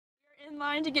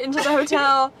line to get into the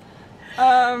hotel.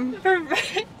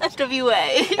 FWA.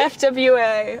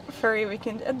 FWA Furry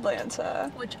Weekend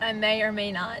Atlanta. Which I may or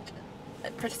may not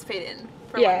participate in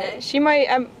for yeah, one day. she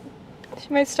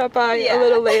might stop by a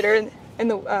little later in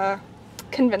the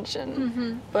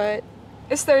convention. But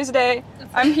it's Thursday.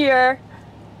 I'm here.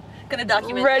 Gonna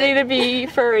document ready it. to be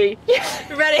furry.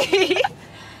 Ready.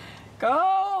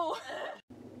 Go!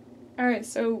 Alright,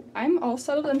 so I'm all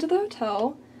settled into the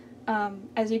hotel.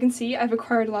 As you can see, I've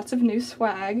acquired lots of new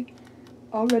swag.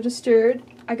 All registered.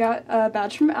 I got a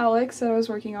badge from Alex that I was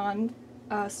working on.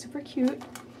 Super cute.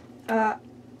 I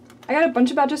got a bunch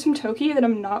of badges from Toki that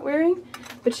I'm not wearing,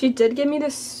 but she did give me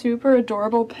this super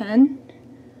adorable pen.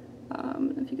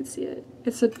 If you can see it.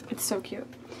 It's so cute.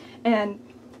 And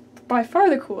by far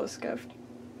the coolest gift.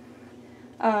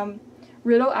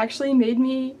 Riddle actually made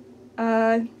me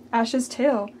Ash's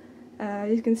tail.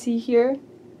 You can see here,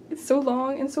 it's so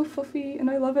long and so fluffy, and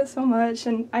I love it so much,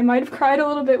 and I might have cried a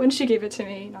little bit when she gave it to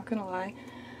me, not gonna lie.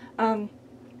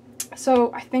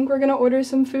 So I think we're gonna order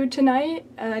some food tonight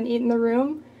and eat in the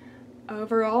room.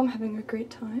 Overall, I'm having a great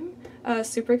time.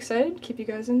 Super excited. Keep you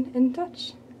guys in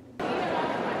touch.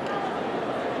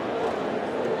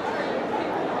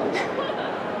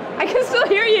 I can still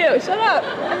hear you! Shut up!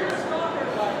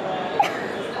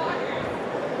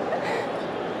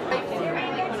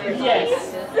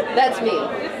 Yes, that's me.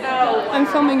 No. I'm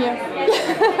filming you.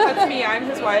 That's me, I'm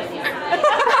his wife. The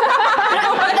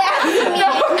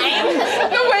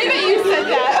way that you said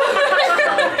that.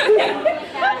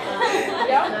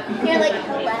 You're like,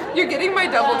 hello? You're getting my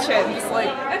double chins.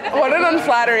 Like, what an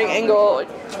unflattering angle.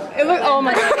 It looks, oh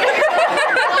my god.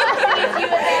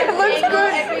 It looks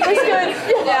good. It looks good.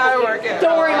 Yeah, I work it.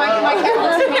 Don't worry, my cat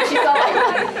looks at me, she's all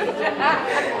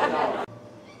like...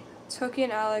 Toki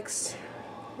and Alex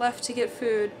left to get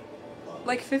food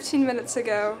like 15 minutes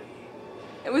ago.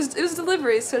 It was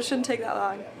delivery, so it shouldn't take that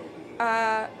long.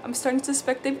 I'm starting to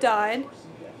suspect they've died,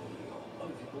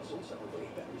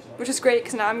 which is great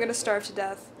because now I'm gonna starve to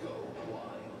death.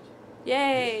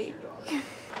 Yay!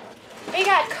 We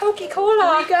got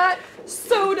Coca-Cola. We got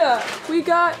soda. We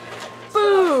got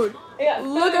food.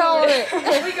 Look at all of it.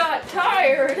 We got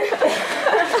tired.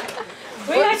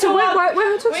 We had to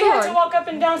walk up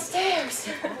and downstairs.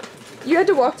 You had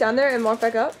to walk down there and walk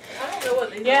back up? I don't know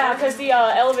what they did. Yeah, because the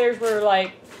elevators were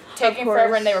like taking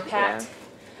forever and they were packed.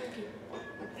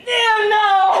 Yeah. Damn,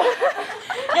 no!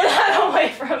 Get that away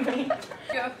from me.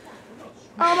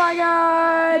 Oh my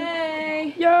god!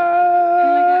 Yay!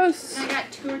 Yes! I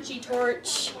got Torchy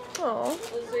Torch. Oh.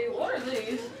 Let's see, what are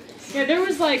these? Yeah, there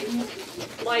was like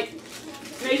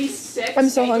maybe 6. I'm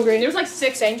so hungry. There was like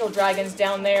 6 angel dragons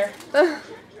down there.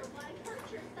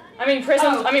 I mean,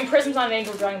 Prism's not an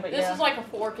angel dragon, but yeah. This is like a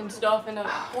fork and stuff and a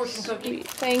fortune cookie.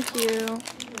 Thank you.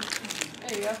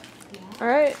 There you go.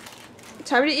 Alright,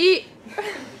 time to eat!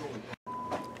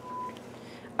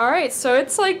 Alright, so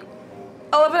it's like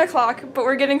 11 o'clock, but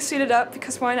we're getting suited up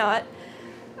because why not?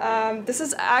 This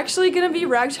is actually gonna be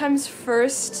Ragtime's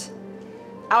first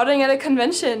outing at a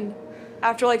convention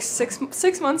after like six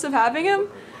months of having him.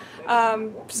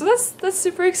 So that's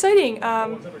super exciting.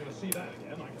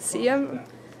 See, I'm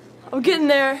getting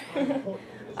there.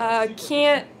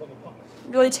 Can't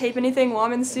really tape anything while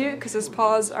I'm in the suit because his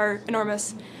paws are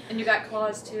enormous. And you got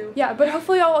claws too. Yeah, but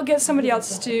hopefully I'll get somebody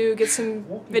else to get some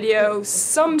video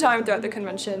sometime throughout the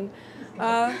convention.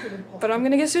 But I'm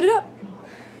gonna get suited up.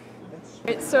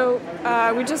 Right, so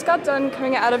we just got done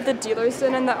coming out of the dealer's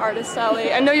den in the artist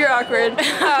alley. I know you're awkward.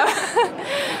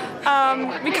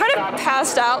 We kind of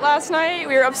passed out last night.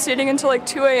 We were up suiting until like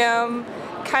 2 a.m.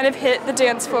 Kind of hit the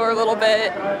dance floor a little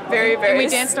bit. Very. And we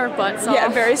danced our butts off. Yeah,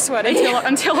 very sweaty.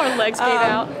 Until our legs gave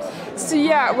out. So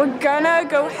yeah, we're gonna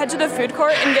go head to the food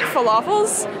court and get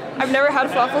falafels. I've never had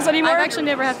falafels anymore. I've actually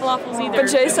never had falafels either. But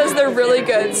Jay says they're really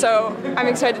good, so I'm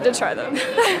excited to try them. Look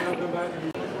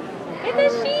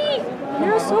at she!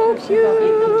 You're so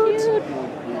cute!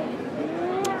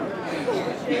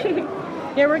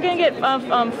 Yeah, we're gonna get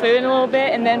food in a little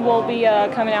bit, and then we'll be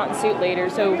coming out in suit later.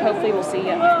 So hopefully we'll see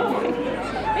you.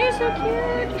 You're so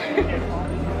cute.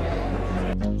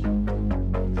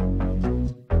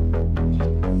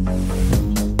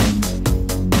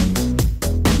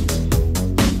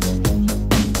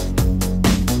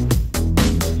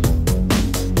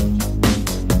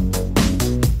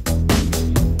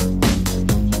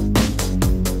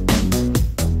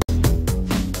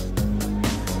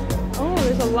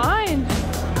 Line.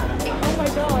 Oh my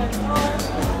god.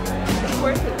 It's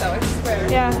worth it though, I swear.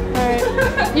 Yeah,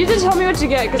 alright. You just tell me what you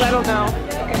get, because I don't know.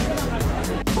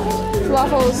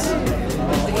 Waffles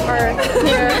are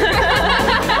here.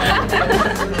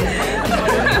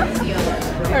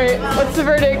 Alright, what's the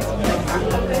verdict?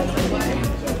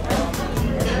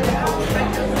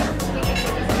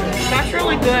 That's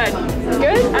really good.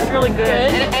 Good? That's really good.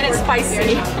 And it's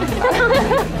spicy.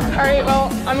 Alright, well,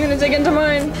 I'm gonna dig into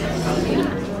mine.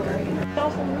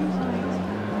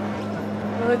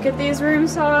 Look at these room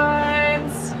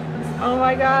signs. Oh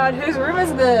my god, whose room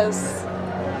is this?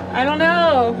 I don't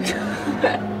know.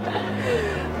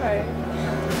 Alright.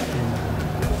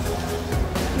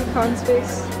 Con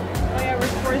space. Oh yeah, we're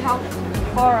recording how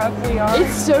far up we are.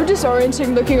 It's so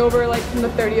disorienting looking over like from the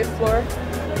 30th floor.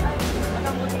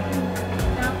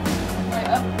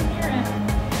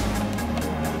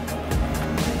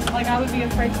 Like I would be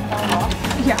afraid to fall off.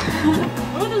 Yeah.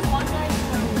 What were those one guys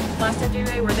from last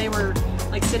FJA where they were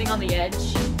like sitting on the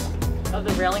edge of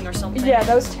the railing or something? Yeah,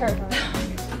 that was terrifying.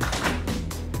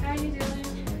 How you doing?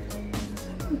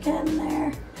 I'm getting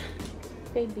there.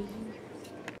 Baby.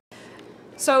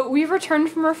 So we've returned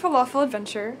from our falafel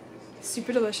adventure.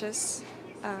 Super delicious.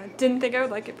 Didn't think I would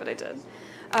like it, but I did.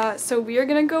 So we are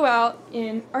gonna go out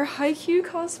in our Haikyuu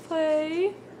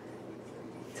cosplay.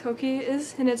 Toki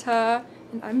is Hinata,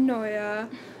 and I'm Noya.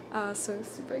 So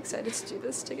super excited to do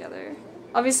this together.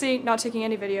 Obviously not taking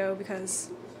any video because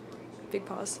big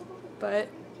pause, but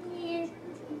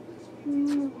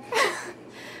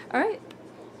alright.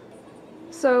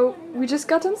 So we just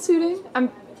got done shooting.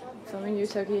 I'm filming you,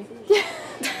 Toki.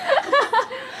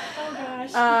 Oh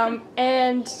gosh.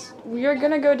 And we are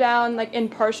gonna go down like in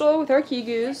partial with our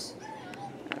kigus.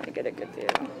 I'm gonna get a good view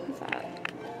of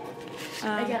that.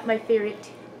 I got my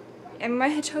favorite. And my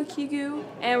hedgehog kigu,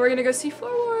 and we're gonna go see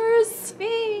Floor Wars.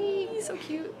 Yay! So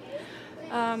cute.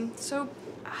 So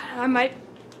I might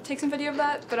take some video of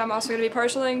that, but I'm also gonna be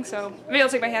partialing, so maybe I'll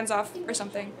take my hands off or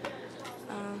something.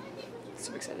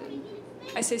 Super excited.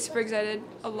 I say super excited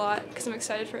a lot because I'm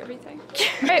excited for everything.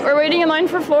 Alright, we're waiting in line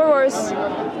for Floor Wars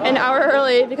an hour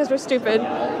early because we're stupid.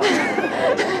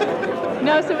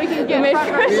 No, so we can get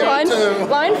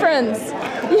line friends.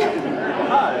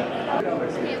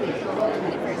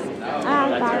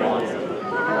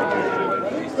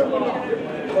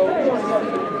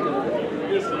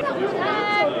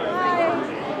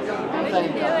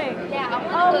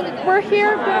 We're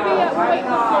here gonna be at waiting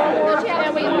for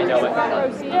and we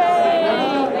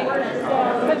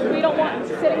because we don't want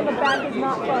sitting in the back is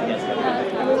not fun.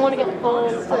 And we want to get full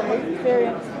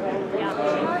experience.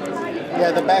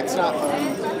 Yeah, the back's not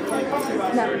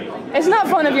fun. No. It's not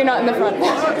fun if you're not in the front.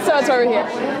 So that's why we're here.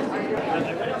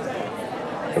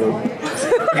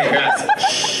 Okay, guys.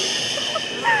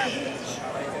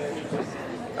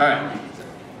 All right.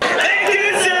 Thank you,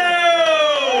 sir!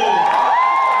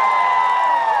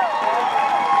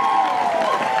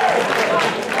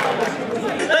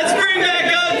 Let's bring back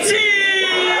up T!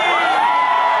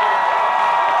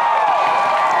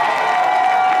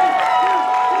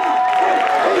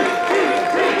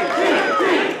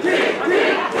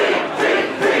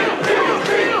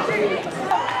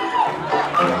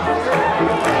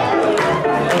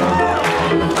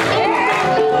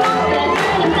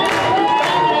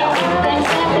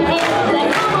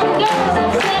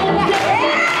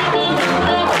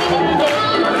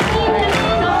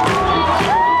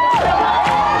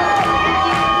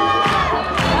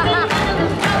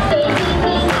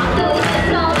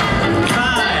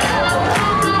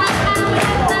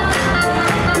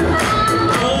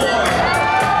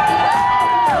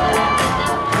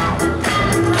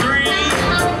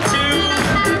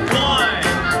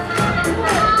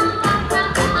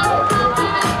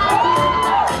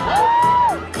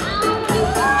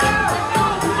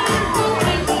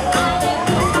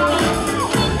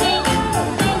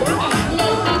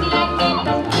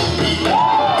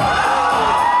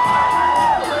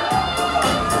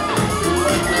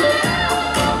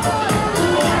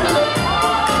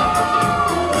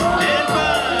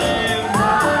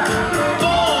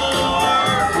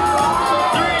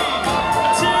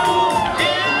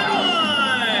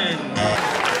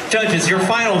 Judges, your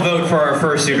final vote for our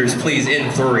fursuiters, please, in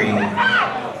 3,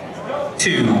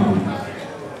 2,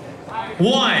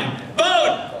 1,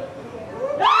 vote!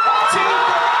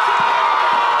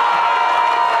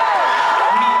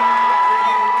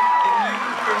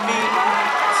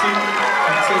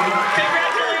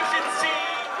 Congratulations, team!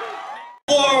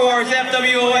 Floor Wars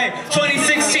FWOA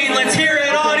 2016, let's hear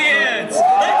it, audience!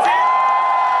 Let's hear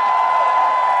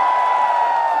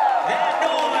that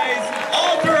noise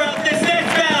all throughout this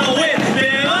next battle with the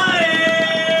audience!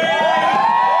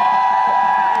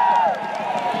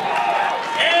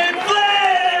 And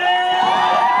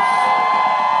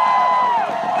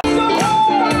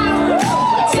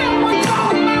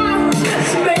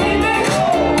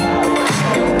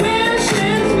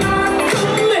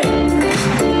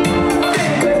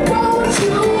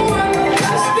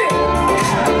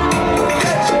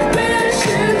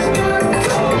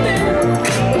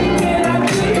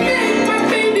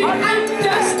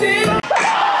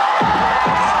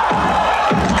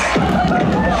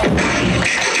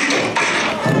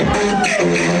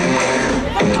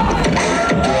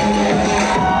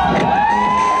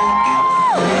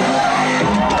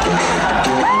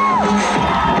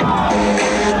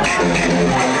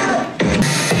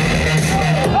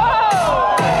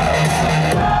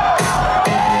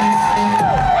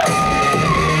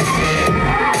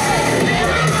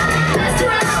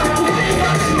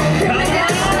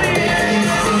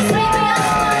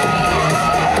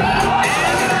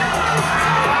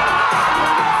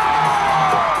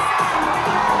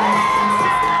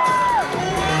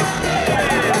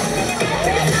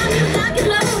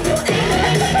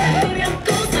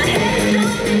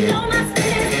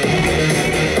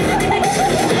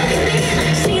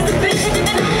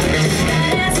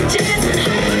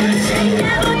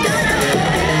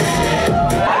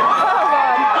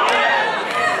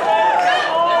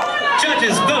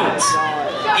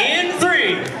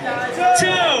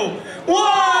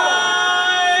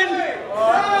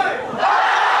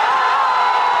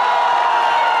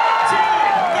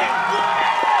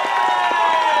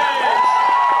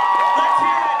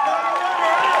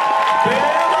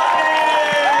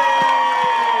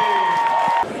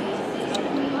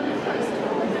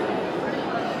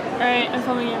Alright, I'm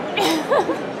filming you.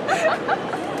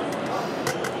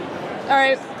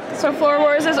 Alright, so Floor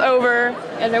Wars is over,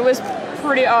 and it was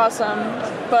pretty awesome.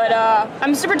 But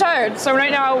I'm super tired, so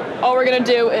right now all we're gonna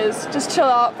do is just chill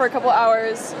out for a couple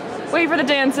hours, wait for the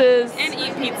dances. And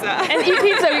eat pizza. And eat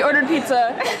pizza, we ordered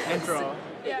pizza. And draw.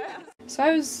 Yeah. So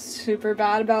I was super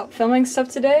bad about filming stuff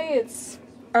today. It's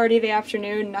already the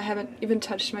afternoon and I haven't even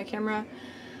touched my camera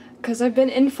because I've been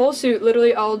in full suit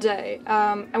literally all day.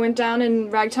 I went down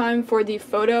in Ragtime for the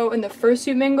photo and the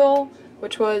fursuit mingle,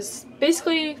 which was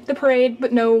basically the parade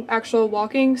but no actual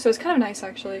walking, so it's kind of nice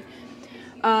actually.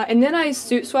 And then I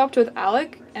suit swapped with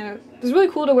Alec, and it was really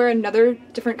cool to wear another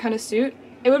different kind of suit.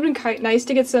 It would have been nice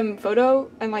to get some photo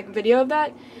and like video of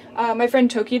that. My friend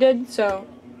Toki did, so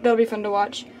that'll be fun to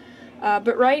watch.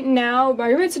 But right now, my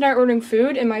roommates and I are ordering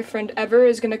food, and my friend Ever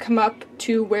is going to come up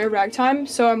to wear Ragtime,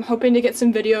 so I'm hoping to get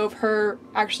some video of her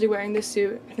actually wearing this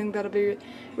suit. I think that'll be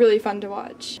really fun to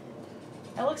watch.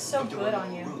 That looks so good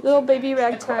on you. Little baby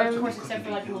Ragtime. Of course, except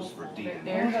for like a little bit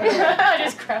there. I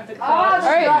just grabbed the clothes.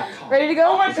 Alright, ready to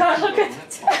go? Oh my god, look at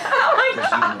that. Oh my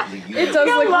god. It does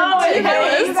look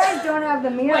ridiculous. You guys don't have the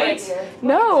mirror here.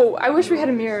 No, I wish we had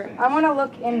a mirror. I want to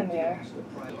look in the mirror.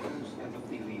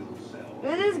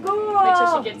 It is cool. Wait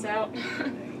till she gets out.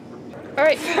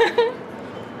 Alright.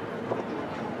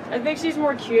 I think she's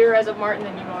more cuter as a Martin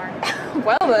than you are.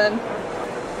 Well then.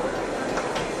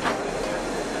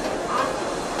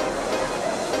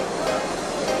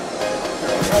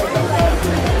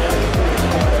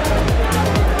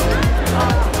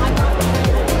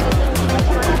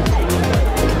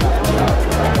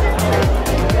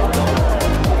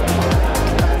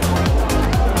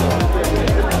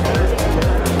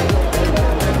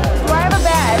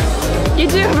 You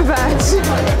do have a badge.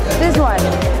 This one.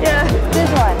 Yeah. This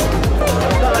one.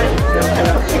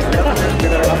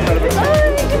 Can I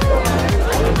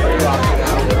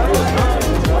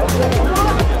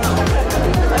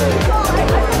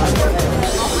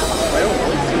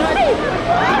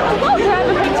have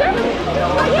a picture?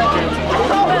 Oh,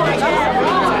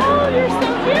 you're so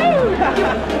cute.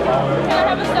 Can I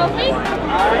have a selfie?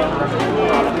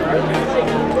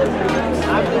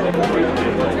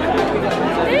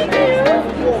 Thank you.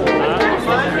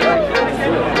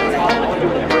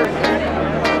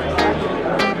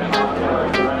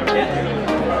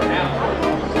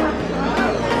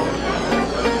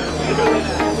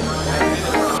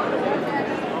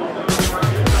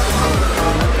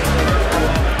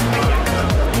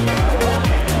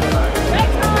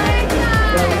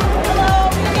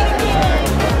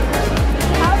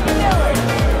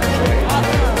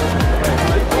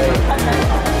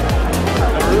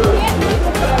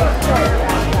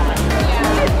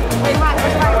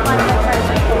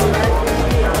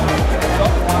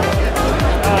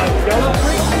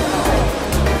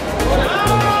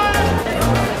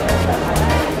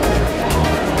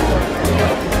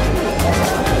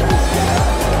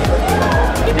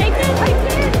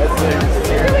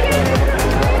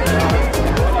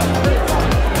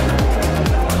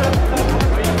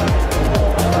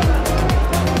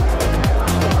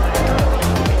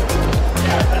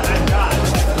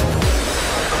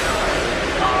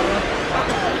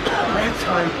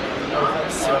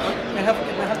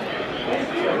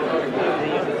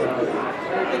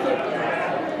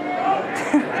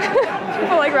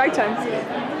 People like Ragtime.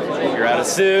 You're out of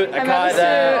suit. I caught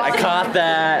that. I caught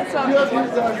that. I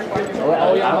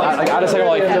got a second.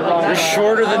 Like, you're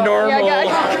shorter than normal.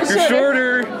 You're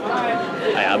shorter.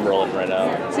 I'm rolling right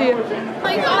now. See you. Oh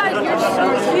my god, you're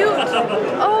so cute.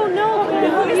 Oh no, can I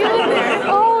help you?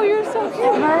 Oh, you're so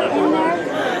cute. Heart in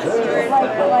there.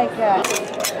 Like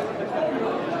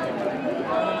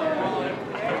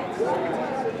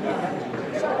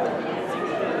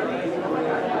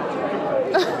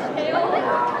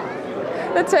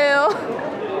The tail.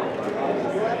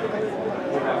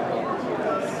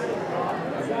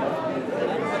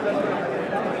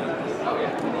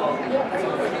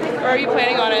 Or are you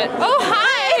planning on it? Oh,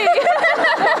 hi!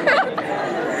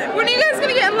 When are you guys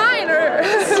gonna get in line? Or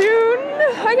soon,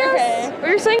 I guess. Okay. What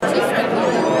you're saying?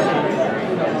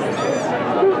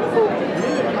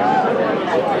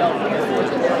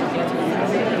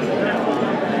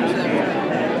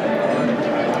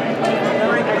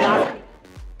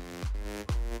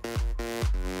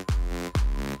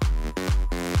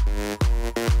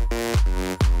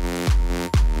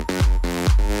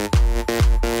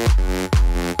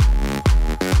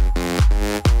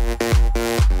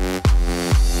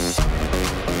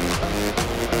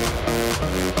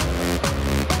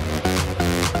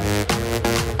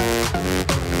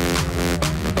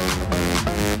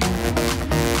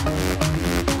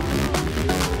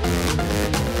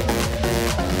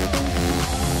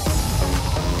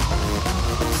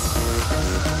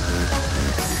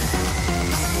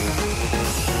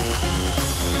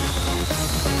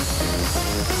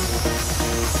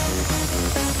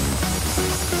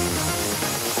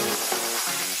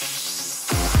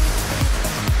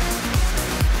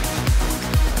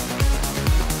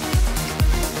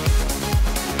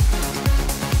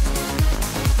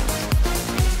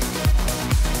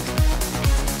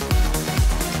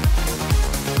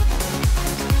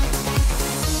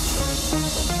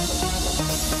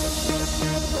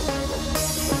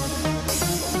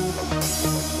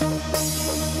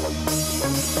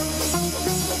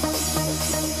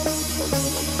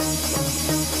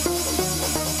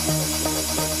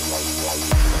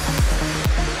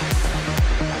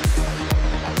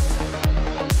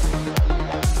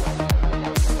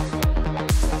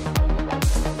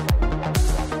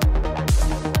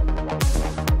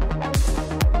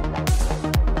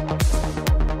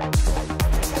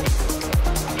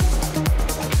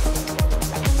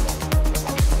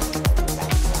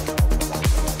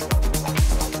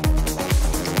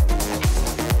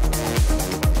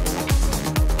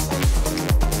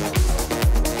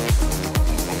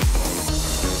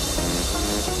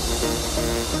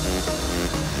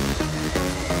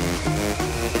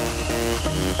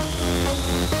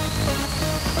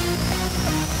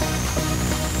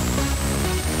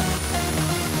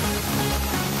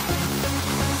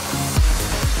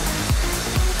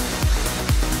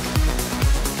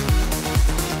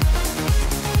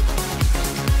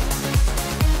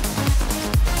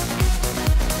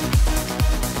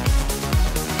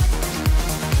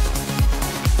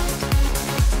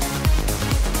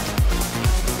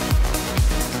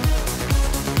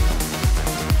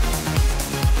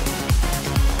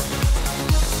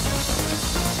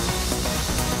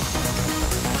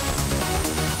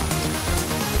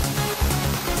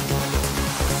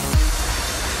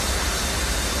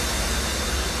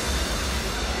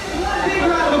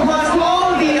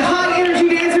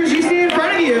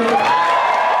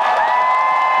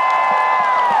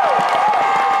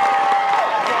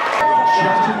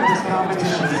 judging this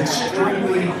competition is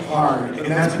extremely hard, and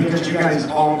that's because you guys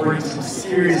all bring some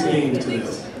serious game to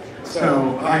this.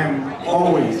 So I am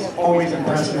always, always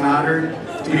impressed and honored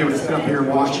to be able to sit up here and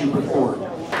watch you perform.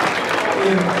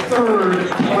 In third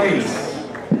place,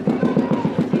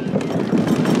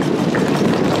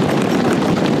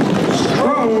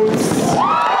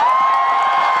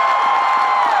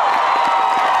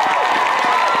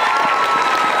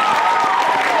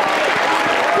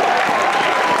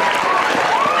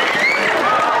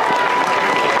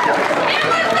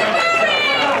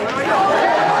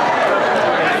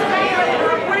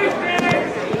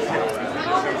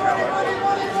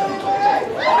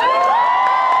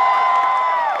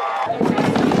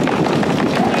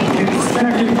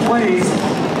 second place,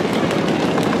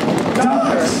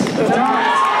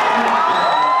 Ducks.